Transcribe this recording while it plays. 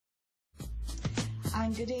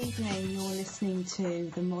and good evening. You're listening to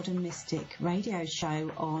the Modern Mystic radio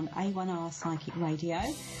show on A1R Psychic Radio,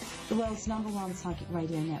 the world's #1 psychic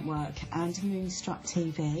radio network, and Moonstruck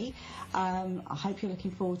TV. I hope you're looking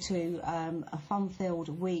forward to a fun-filled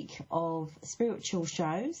week of spiritual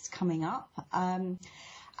shows coming up.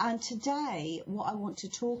 And today, what I want to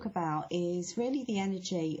talk about is really the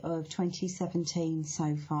energy of 2017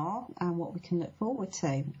 so far and what we can look forward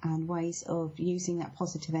to and ways of using that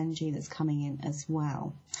positive energy that's coming in as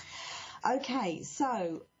well. Okay,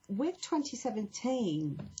 so with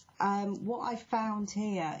 2017, what I found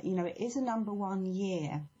here, it is a #1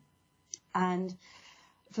 year, and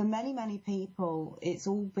for many, many people, it's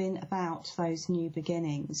all been about those new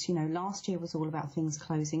beginnings. Last year was all about things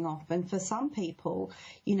closing off. And for some people,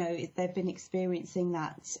 they've been experiencing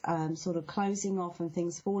that sort of closing off and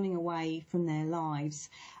things falling away from their lives,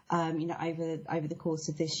 over the course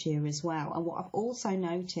of this year as well. And what I've also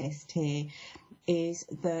noticed here is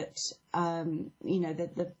that,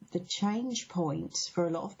 the change point for a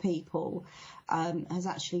lot of people has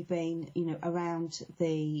actually been, around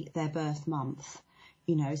their birth month.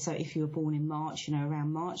 So if you were born in March,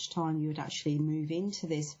 around March time, you would actually move into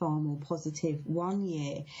this far more positive 1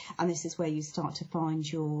 year. And this is where you start to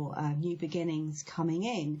find your new beginnings coming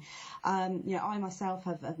in. I myself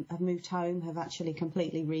have moved home, have actually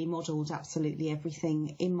completely remodeled absolutely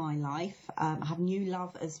everything in my life. I have new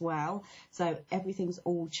love as well. So everything's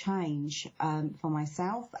all changed for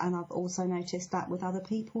myself. And I've also noticed that with other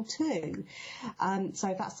people too. So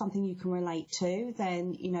if that's something you can relate to,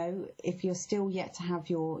 then, if you're still yet to have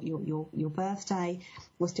your birthday,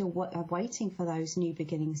 we're still waiting for those new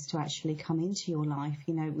beginnings to actually come into your life.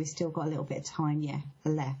 We've still got a little bit of time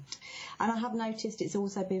left. And I have noticed it's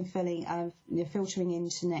also been filtering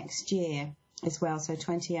into next year as well. So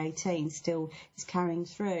 2018 still is carrying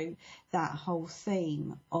through that whole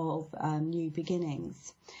theme of new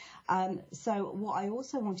beginnings. So what I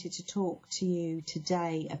also wanted to talk to you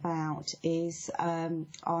today about is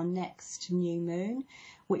our next new moon,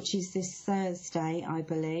 which is this Thursday, I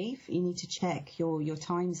believe. You need to check your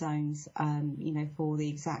time zones, for the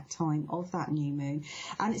exact time of that new moon.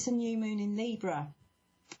 And it's a new moon in Libra,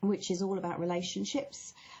 which is all about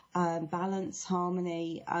relationships, balance,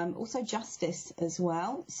 harmony, also justice as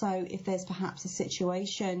well. So if there's perhaps a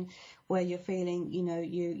situation where you're feeling,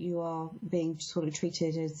 you are being sort of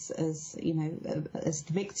treated as the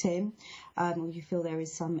victim, or you feel there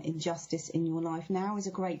is some injustice in your life, now is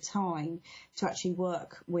a great time to actually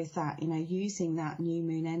work with that, using that new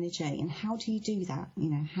moon energy. And how do you do that?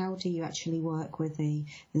 How do you actually work with the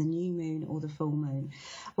new moon or the full moon?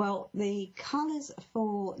 Well, the colours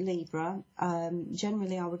for Libra,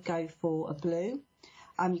 generally I would go for a blue.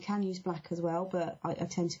 You can use black as well, but I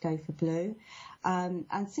tend to go for blue.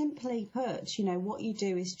 And simply put, what you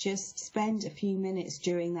do is just spend a few minutes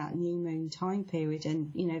during that new moon time period.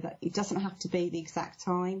 And, that it doesn't have to be the exact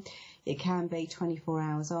time. It can be 24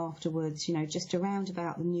 hours afterwards, just around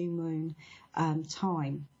about the new moon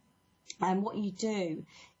time. And what you do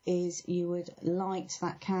is you would light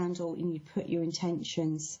that candle and you put your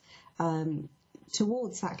intentions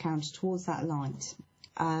towards that candle, towards that light.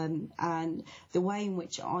 And the way in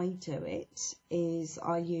which I do it is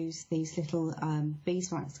I use these little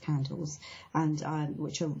beeswax candles, and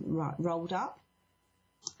which are rolled up.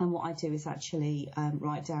 And what I do is actually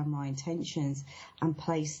write down my intentions and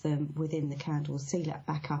place them within the candle, seal it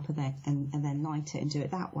back up, and then light it and do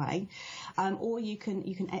it that way. Or you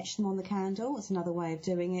can etch them on the candle. It's another way of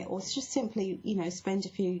doing it. Or just simply, spend a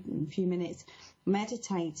few minutes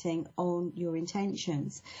meditating on your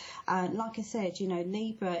intentions. Like I said,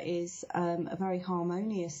 Libra is a very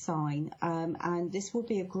harmonious sign, and this will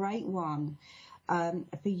be a great one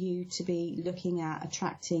for you to be looking at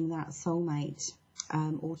attracting that soulmate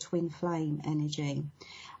or twin flame energy,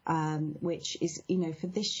 which is, for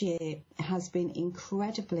this year has been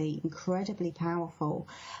incredibly powerful.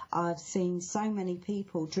 I've seen so many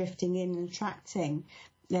people drifting in and attracting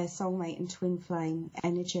their soulmate and twin flame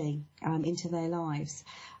energy into their lives.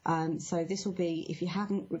 So this will be, if you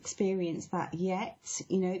haven't experienced that yet,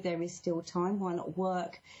 there is still time. Why not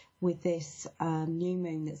work with this new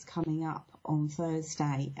moon that's coming up on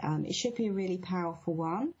Thursday? It should be a really powerful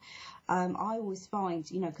one. I always find,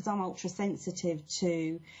 because I'm ultra sensitive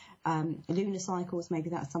to lunar cycles, maybe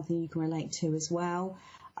that's something you can relate to as well.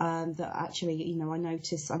 That actually, I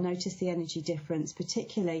notice the energy difference,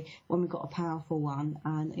 particularly when we've got a powerful one.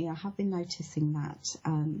 And, I have been noticing that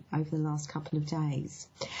over the last couple of days.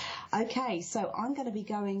 Okay, so I'm going to be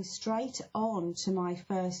going straight on to my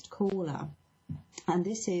first caller. And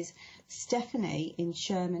this is Stephanie in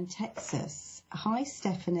Sherman, Texas. Hi,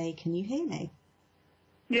 Stephanie. Can you hear me?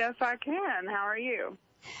 Yes, I can. How are you?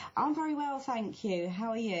 I'm very well, thank you.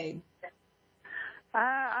 How are you?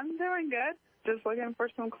 I'm doing good. Just looking for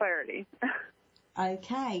some clarity.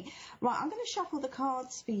 Okay. Right, I'm going to shuffle the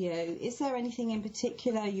cards for you. Is there anything in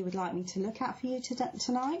particular you would like me to look at for you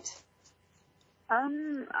tonight?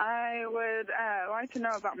 I would like to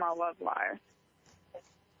know about my love life.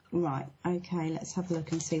 Right, okay, let's have a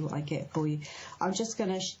look and see what I get for you. I'm just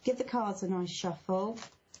going to give the cards a nice shuffle,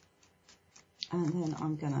 and then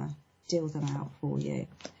I'm going to deal them out for you.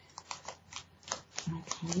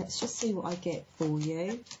 Okay, let's just see what I get for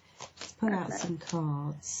you. Let's pull out some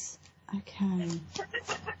cards. Okay.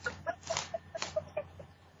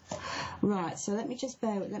 Right, so let me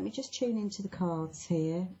just tune into the cards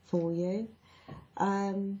here for you.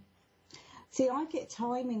 See, I get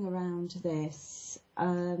timing around this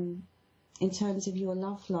in terms of your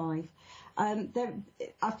love life.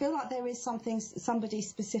 I feel like there is somebody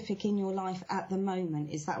specific in your life at the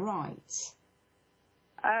moment. Is that right?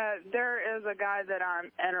 There is a guy that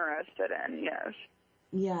I'm interested in, yes.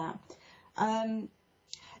 Yeah.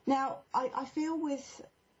 Now, I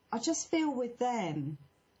just feel with them,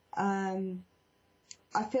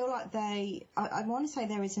 I feel like I want to say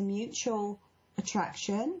there is a mutual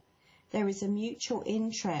attraction, there is a mutual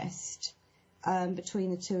interest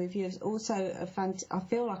between the two of you. There's also I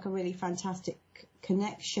feel like a really fantastic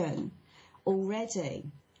connection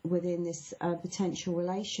already within this potential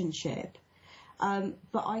relationship.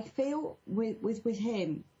 But I feel with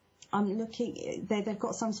him, I'm looking, they've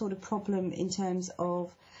got some sort of problem in terms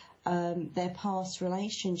of their past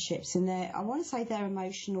relationships and I want to say their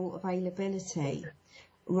emotional availability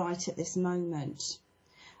right at this moment.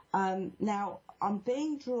 Now, I'm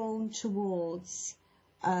being drawn towards,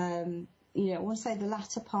 I want to say the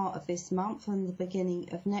latter part of this month and the beginning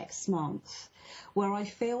of next month, where I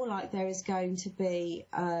feel like there is going to be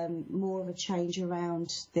more of a change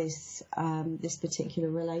around this particular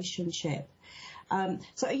relationship.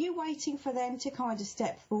 So are you waiting for them to kind of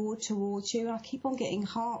step forward towards you? I keep on getting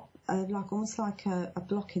almost like a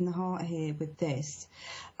block in the heart here with this.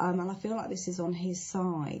 And I feel like this is on his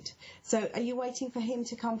side. So are you waiting for him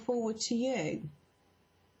to come forward to you?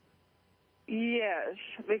 Yes,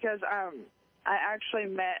 because I actually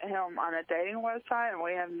met him on a dating website, and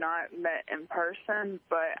we have not met in person,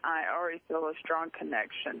 but I already feel a strong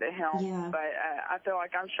connection to him. Yeah. But I feel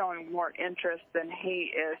like I'm showing more interest than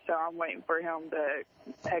he is, so I'm waiting for him to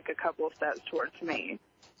take a couple of steps towards me.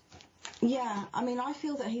 Yeah, I mean, I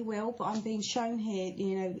feel that he will, but I'm being shown here,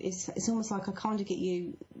 it's almost like I kind of get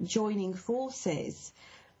you joining forces.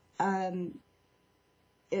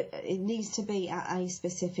 It needs to be at a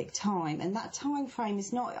specific time, and that time frame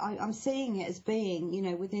is not, I'm seeing it as being,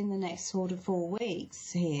 within the next sort of 4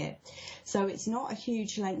 weeks here. So it's not a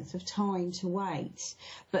huge length of time to wait,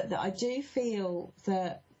 but that I do feel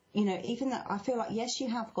that, even that I feel like, yes, you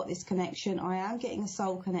have got this connection. I am getting a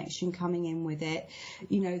soul connection coming in with it.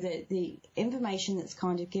 The information that's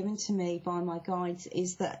kind of given to me by my guides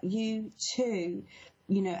is that you two,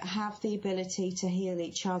 have the ability to heal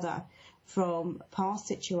each other from past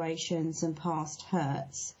situations and past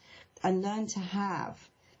hurts, and learn to have,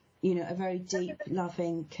 a very deep,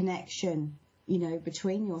 loving connection,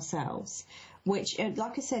 between yourselves, which,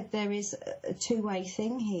 like I said, there is a two-way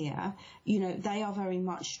thing here. They are very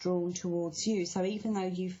much drawn towards you. So even though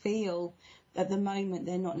you feel at the moment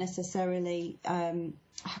they're not necessarily, how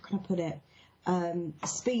can I put it,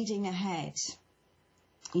 speeding ahead,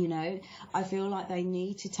 I feel like they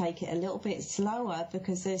need to take it a little bit slower,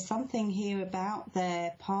 because there's something here about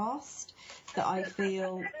their past that I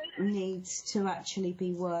feel needs to actually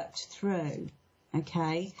be worked through.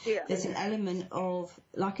 Okay? Yeah. There's an element of,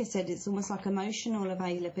 like I said, it's almost like emotional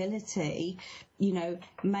availability,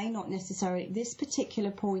 may not necessarily, at this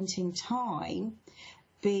particular point in time,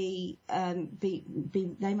 they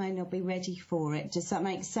may not be ready for it. Does that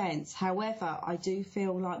make sense? However, I do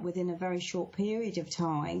feel like within a very short period of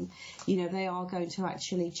time, they are going to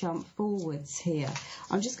actually jump forwards here.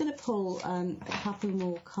 I'm just going to pull a couple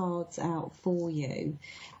more cards out for you,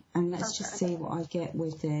 and let's just see what I get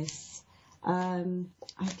with this.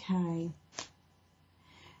 Okay.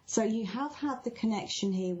 So you have had the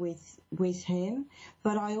connection here with him,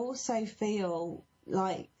 but I also feel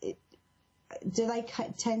like do they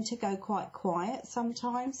tend to go quite quiet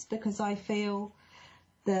sometimes? Because I feel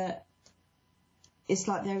that it's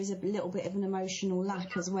like there is a little bit of an emotional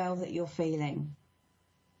lack as well that you're feeling.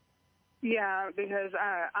 Yeah, because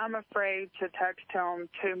I'm afraid to text him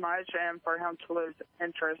too much and for him to lose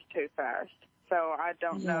interest too fast. So I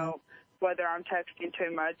don't know whether I'm texting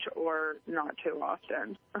too much or not too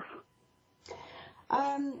often.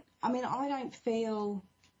 I mean, I don't feel...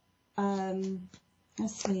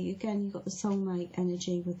 let's see, again, you've got the soulmate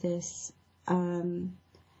energy with this. I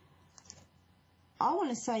want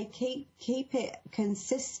to say keep it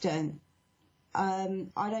consistent. I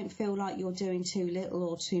don't feel like you're doing too little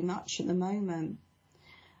or too much at the moment.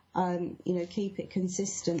 Keep it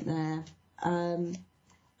consistent there.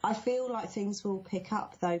 I feel like things will pick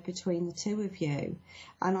up, though, between the two of you.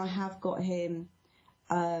 And I have got him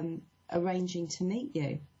arranging to meet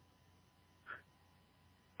you.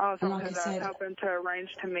 Awesome, because I was hoping to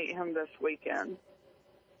arrange to meet him this weekend.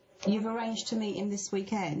 You've arranged to meet him this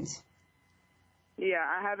weekend? Yeah,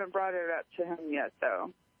 I haven't brought it up to him yet,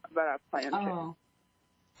 though, but I plan to. Oh,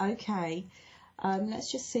 okay.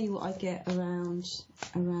 Let's just see what I get around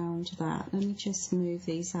that. Let me just move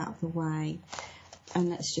these out of the way, and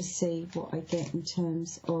let's just see what I get in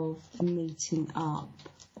terms of meeting up.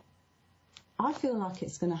 I feel like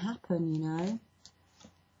it's going to happen, you know.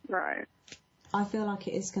 Right. I feel like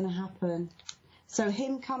it is going to happen. So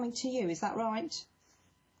him coming to you, is that right?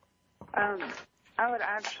 I would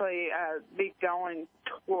actually be going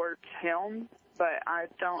towards him, but I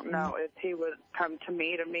don't know if he would come to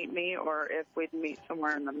me to meet me or if we'd meet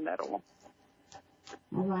somewhere in the middle.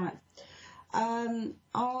 Right.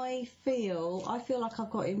 I feel like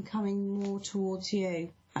I've got him coming more towards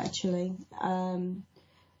you, actually.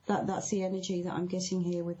 That's the energy that I'm getting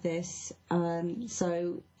here with this.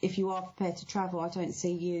 So if you are prepared to travel, I don't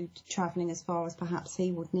see you travelling as far as perhaps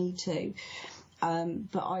he would need to.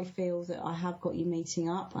 But I feel that I have got you meeting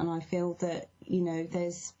up, and I feel that,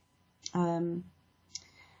 there's,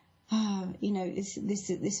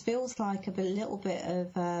 this feels like a little bit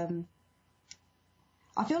of,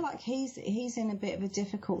 I feel like he's in a bit of a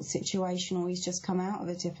difficult situation, or he's just come out of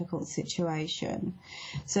a difficult situation.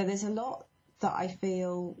 So there's a lot that I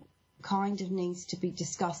feel kind of needs to be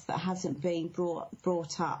discussed that hasn't been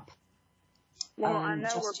brought up. Well, I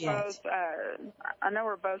know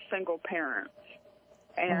we're both single parents,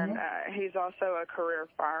 and he's also a career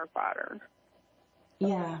firefighter.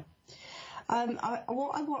 Yeah.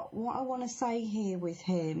 What I want to say here with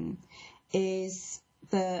him is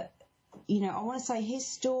that, I want to say his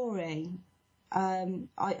story.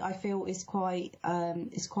 I feel is quite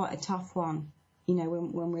a tough one.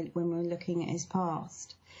 When we're looking at his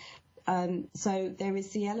past. So there is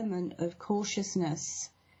the element of cautiousness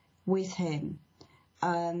with him.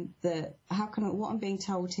 What I'm being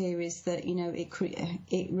told here is that,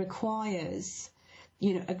 it requires,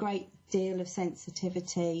 a great deal of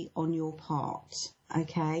sensitivity on your part.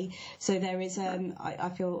 Okay, so there is, I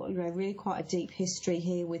feel, really quite a deep history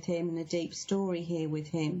here with him, and a deep story here with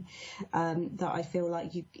him, that I feel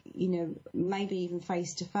like maybe even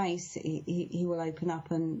face to face, he will open up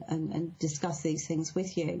and discuss these things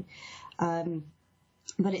with you.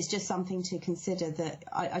 But it's just something to consider, that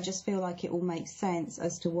I just feel like it all makes sense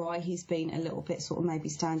as to why he's been a little bit sort of maybe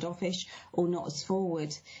standoffish, or not as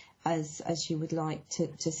forward as you would like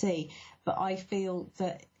to see. But I feel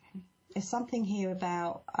that there's something here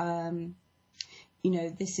about,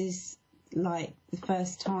 this is like the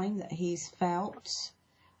first time that he's felt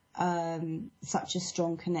such a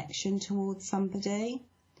strong connection towards somebody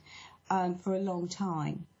for a long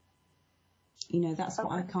time. That's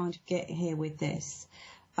what I kind of get here with this.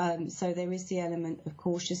 So there is the element of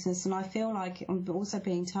cautiousness, and I feel like I'm also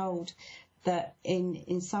being told that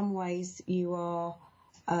in some ways you are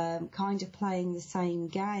kind of playing the same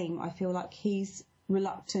game. I feel like he's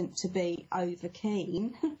reluctant to be over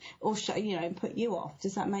keen or put you off.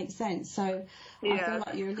 Does that make sense? So yeah. I feel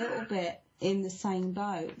like you're a little bit in the same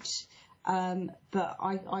boat. But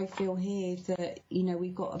I feel here that,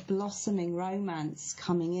 we've got a blossoming romance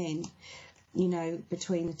coming in,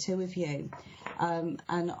 between the two of you. And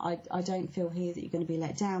I don't feel here that you're going to be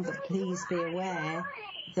let down, but please be aware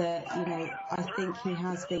that, I think he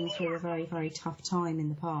has been through a very, very tough time in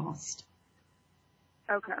the past.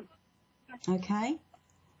 Okay. Okay?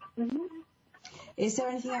 Mm-hmm. Is there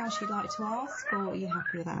anything else you'd like to ask, or are you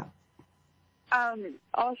happy with that?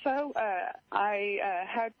 Also, I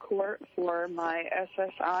had court for my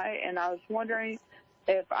SSI, and I was wondering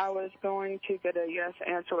if I was going to get a yes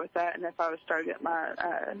answer with that, and if I would start getting my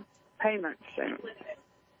payments soon.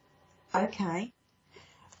 Okay.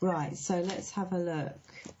 Right, so let's have a look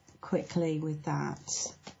quickly with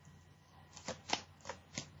that.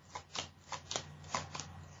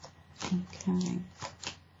 Okay.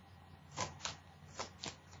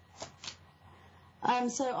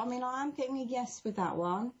 So, I am getting a yes with that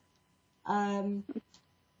one.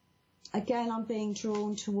 Again, I'm being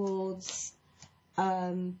drawn towards,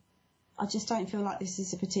 I just don't feel like this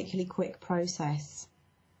is a particularly quick process,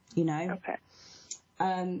 Okay.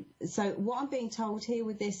 So what I'm being told here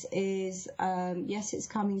with this is, yes, it's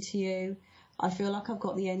coming to you. I feel like I've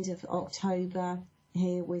got the end of October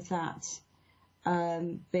here with that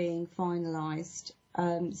being finalised.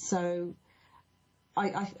 So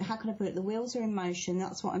how can I put it? The wheels are in motion.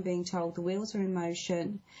 That's what I'm being told. The wheels are in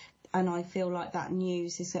motion. And I feel like that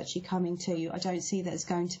news is actually coming to you. I don't see there's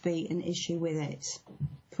going to be an issue with it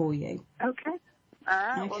for you. Okay. All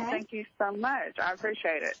right. Okay. Well, thank you so much. I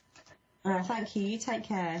appreciate it. Thank you. You take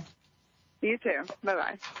care. You too.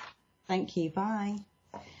 Bye-bye. Thank you. Bye.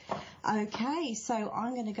 Okay, so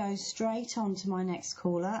I'm going to go straight on to my next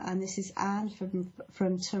caller, and this is Anne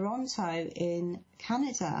from Toronto in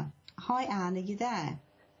Canada. Hi, Anne. Are you there?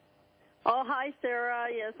 Oh, hi, Sarah.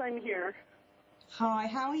 Yes, I'm here. Hi,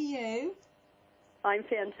 how are you? I'm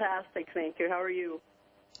fantastic, thank you. How are you?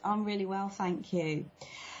 I'm really well, thank you.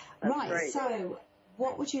 That's right, great. So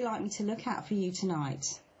what would you like me to look at for you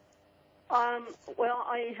tonight? Well,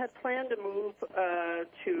 I had planned to move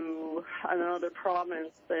to another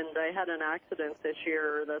province, and I had an accident this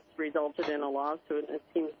year that's resulted in a lawsuit, and it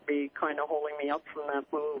seems to be kind of holding me up from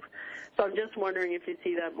that move. So I'm just wondering if you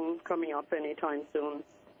see that move coming up anytime soon.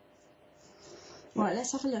 Right,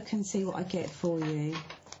 let's have a look and see what I get for you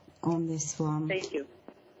on this one. Thank you.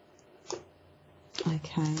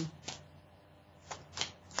 Okay.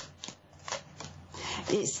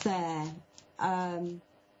 It's there.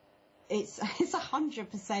 It's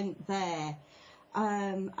 100% there.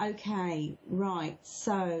 Okay, right.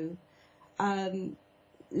 So let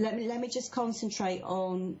me just concentrate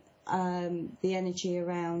on the energy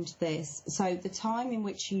around this. So the time in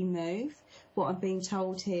which you move, what I'm being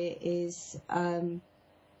told here is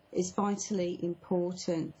vitally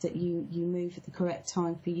important that you move at the correct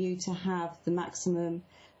time for you to have the maximum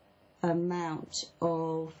amount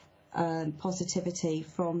of positivity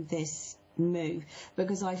from this move,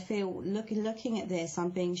 because I feel looking at this, I'm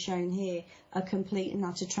being shown here a complete and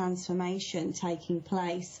utter transformation taking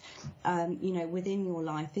place within your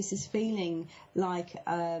life. This is feeling like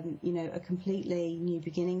a completely new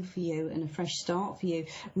beginning for you and a fresh start for you,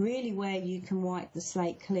 really, where you can wipe the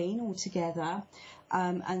slate clean altogether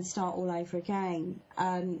and start all over again.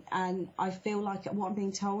 And I feel like what I'm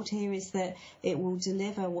being told here is that it will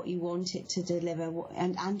deliver what you want it to deliver,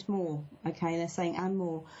 and more. Okay, they're saying and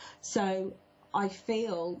more. So I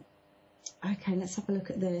feel, okay, let's have a look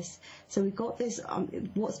at this. So we've got this,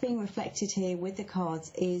 what's being reflected here with the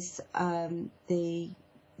cards is the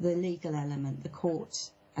legal element, the court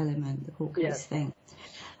element, the court case thing.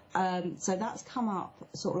 So that's come up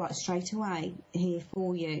sort of like straight away here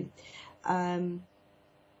for you.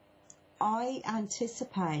 I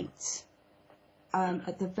anticipate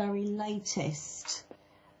at the very latest,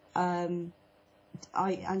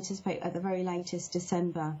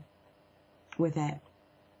 December with it.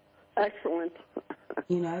 Excellent.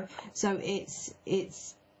 So it's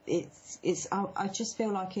I just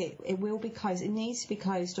feel like it will be closed. It needs to be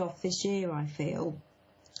closed off this year, I feel.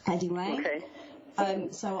 Anyway. Okay.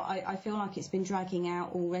 So I feel like it's been dragging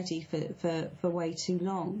out already for way too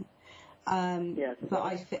long. Yes. But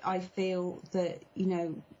I feel that,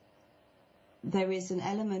 there is an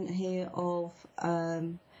element here of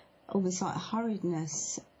almost like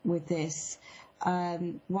hurriedness with this.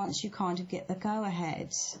 Once you kind of get the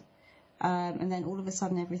go-ahead, and then all of a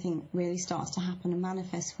sudden everything really starts to happen and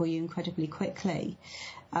manifest for you incredibly quickly.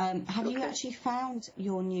 Have you actually found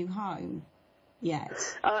your new home yet?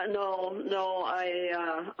 No.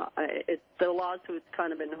 The lawsuit's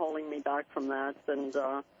kind of been holding me back from that, and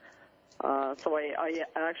so I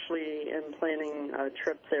actually am planning a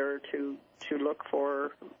trip there to look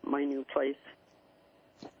for my new place.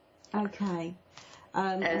 Okay.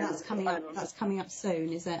 And that's coming up. That's coming up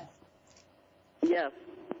soon, is it? Yes.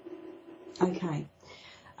 Okay.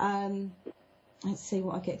 Let's see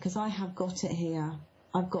what I get, because I have got it here.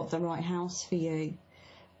 I've got the right house for you.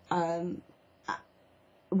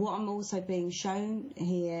 What I'm also being shown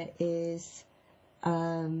here is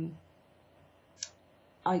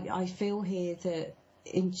I feel here that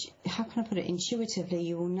how can I put it? Intuitively,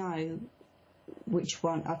 you will know which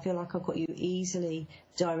one. I feel like I've got you easily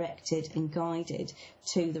directed and guided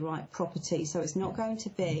to the right property, so it's not going to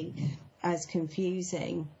be as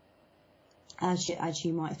confusing as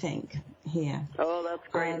you might think here. Oh, that's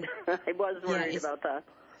great. I was worried about that.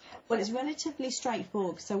 Well, it's relatively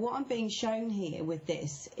straightforward. So what I'm being shown here with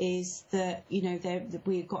this is that,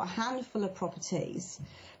 we've got a handful of properties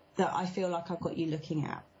that I feel like I've got you looking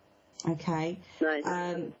at. Okay?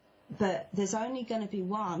 Nice. But there's only going to be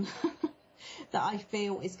one that I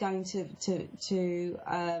feel is going to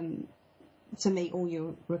meet all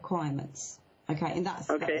your requirements. Okay? And that's,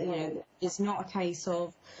 okay. it's not a case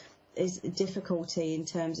of is difficulty in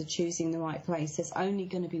terms of choosing the right place. There's only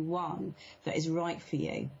going to be one that is right for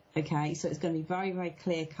you. Okay, so it's going to be very, very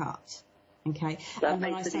clear cut. Okay, that and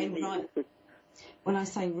makes it easy. When I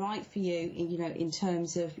say right for you, in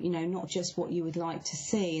terms of, not just what you would like to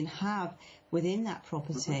see and have within that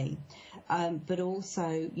property, but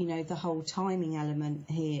also, the whole timing element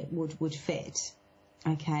here would fit.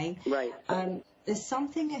 Okay. Right. There's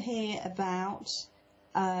something here about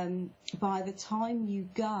by the time you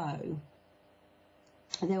go,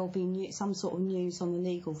 there will be some sort of news on the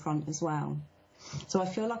legal front as well. So I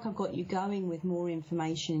feel like I've got you going with more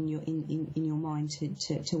information in your mind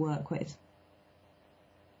to work with.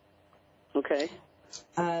 Okay.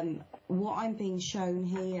 What I'm being shown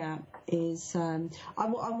here is, I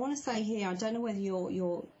want to say here, I don't know whether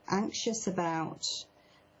you're anxious about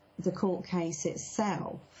the court case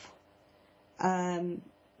itself,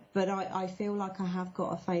 but I feel like I have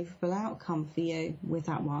got a favourable outcome for you with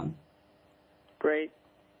that one. Great.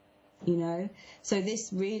 So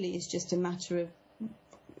this really is just a matter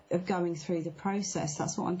of going through the process.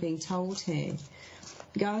 That's what I'm being told here.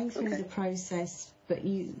 Going through the process, but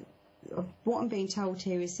what I'm being told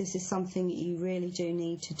here is this is something that you really do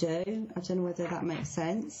need to do. I don't know whether that makes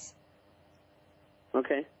sense.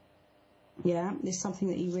 Okay. Yeah, there's something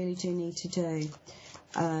that you really do need to do.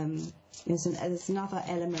 There's another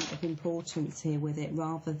element of importance here with it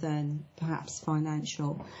rather than perhaps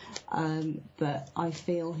financial. But I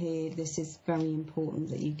feel here this is very important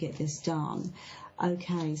that you get this done.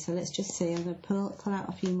 Okay, so let's just see. I'm going to pull out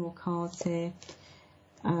a few more cards here.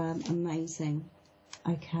 Amazing.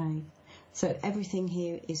 Okay, so everything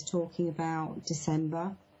here is talking about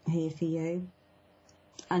December here for you,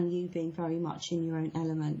 and you being very much in your own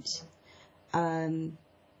element.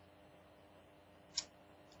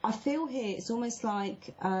 I feel here it's almost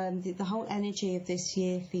like the whole energy of this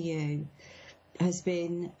year for you has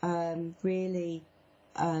been really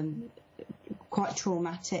quite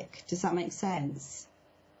traumatic. Does that make sense?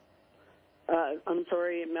 I'm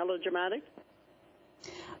sorry, melodramatic?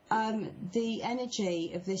 The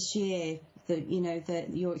energy of this year,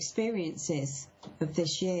 your experiences of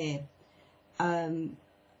this year are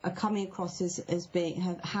coming across as being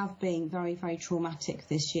have been very, very traumatic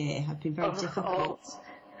this year. Have been very difficult.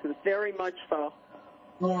 Very much so.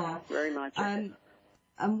 Yeah, very much. And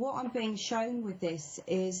what I'm being shown with this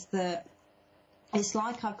is that it's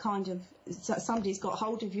like somebody's got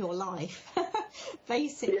hold of your life,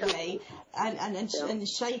 basically, and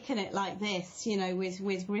shaken it like this,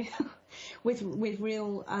 with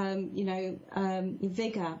real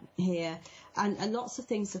vigor here, and lots of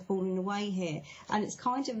things have fallen away here, and it's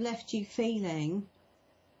kind of left you feeling.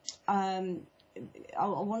 I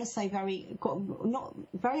want to say not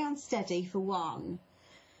very unsteady for one,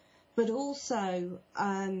 but also.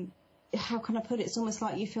 How can I put it? It's almost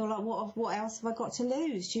like you feel like, what else have I got to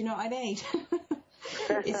lose? Do you know what I mean?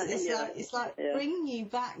 It's like bringing you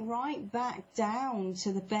right back down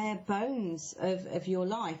to the bare bones of your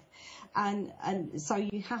life, and so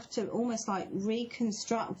you have to almost like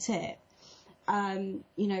reconstruct it,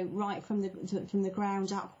 right from the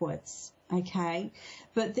ground upwards. Okay,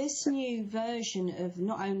 but this new version of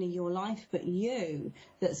not only your life but you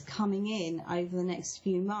that's coming in over the next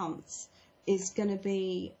few months is going to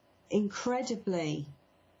be incredibly,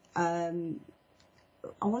 I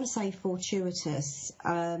want to say fortuitous,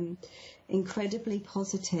 incredibly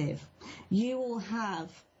positive. You will have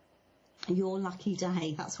your lucky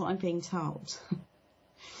day. That's what I'm being told.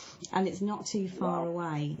 And it's not too far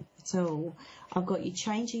away at all. I've got you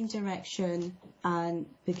changing direction and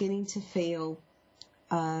beginning to feel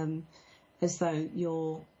as though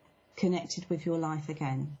you're connected with your life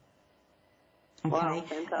again. Okay. Wow,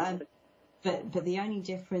 fantastic. But the only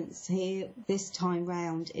difference here this time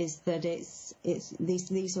round is that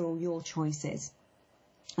these are all your choices.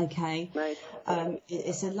 Okay. Right.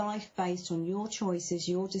 It's a life based on your choices,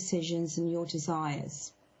 your decisions, and your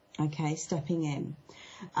desires. Okay, stepping in,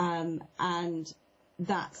 and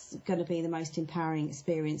that's going to be the most empowering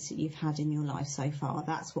experience that you've had in your life so far.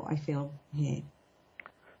 That's what I feel here.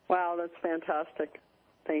 Wow, that's fantastic.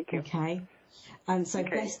 Thank you. Okay. So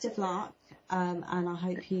best of luck. And I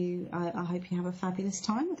hope you have a fabulous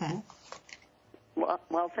time with her.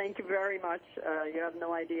 Well, thank you very much. You have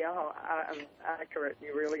no idea how accurate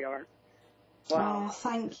you really are. Wow. Oh,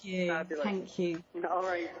 thank you. Fabulous. Thank you. All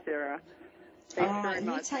right, Sarah. All Thanks very right,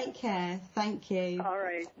 much. you take care. Thank you. All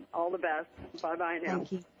right. All the best. Bye-bye now.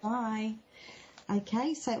 Thank you. Bye.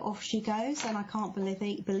 Okay, so off she goes, and I can't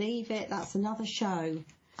believe it. That's another show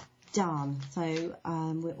done. So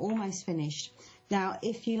we're almost finished. Now,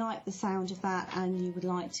 if you like the sound of that and you would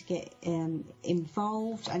like to get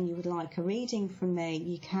involved and you would like a reading from me,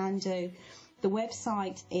 you can do. The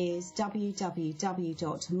website is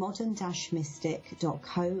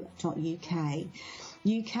www.modern-mystic.co.uk.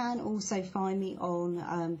 You can also find me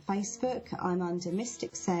on Facebook. I'm under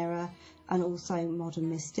Mystic Saira and also Modern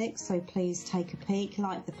Mystic, so please take a peek,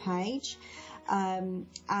 like the page. And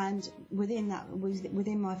within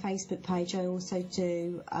my Facebook page, I also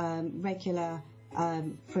do regular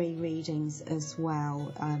free readings as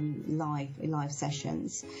well, live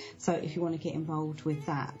sessions. So if you want to get involved with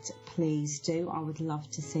that, please do. I would love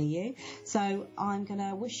to see you. So I'm going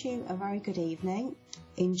to wish you a very good evening.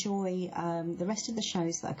 Enjoy the rest of the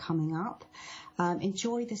shows that are coming up.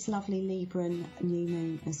 Enjoy this lovely Libran new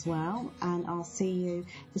moon as well, and I'll see you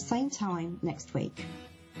the same time next week.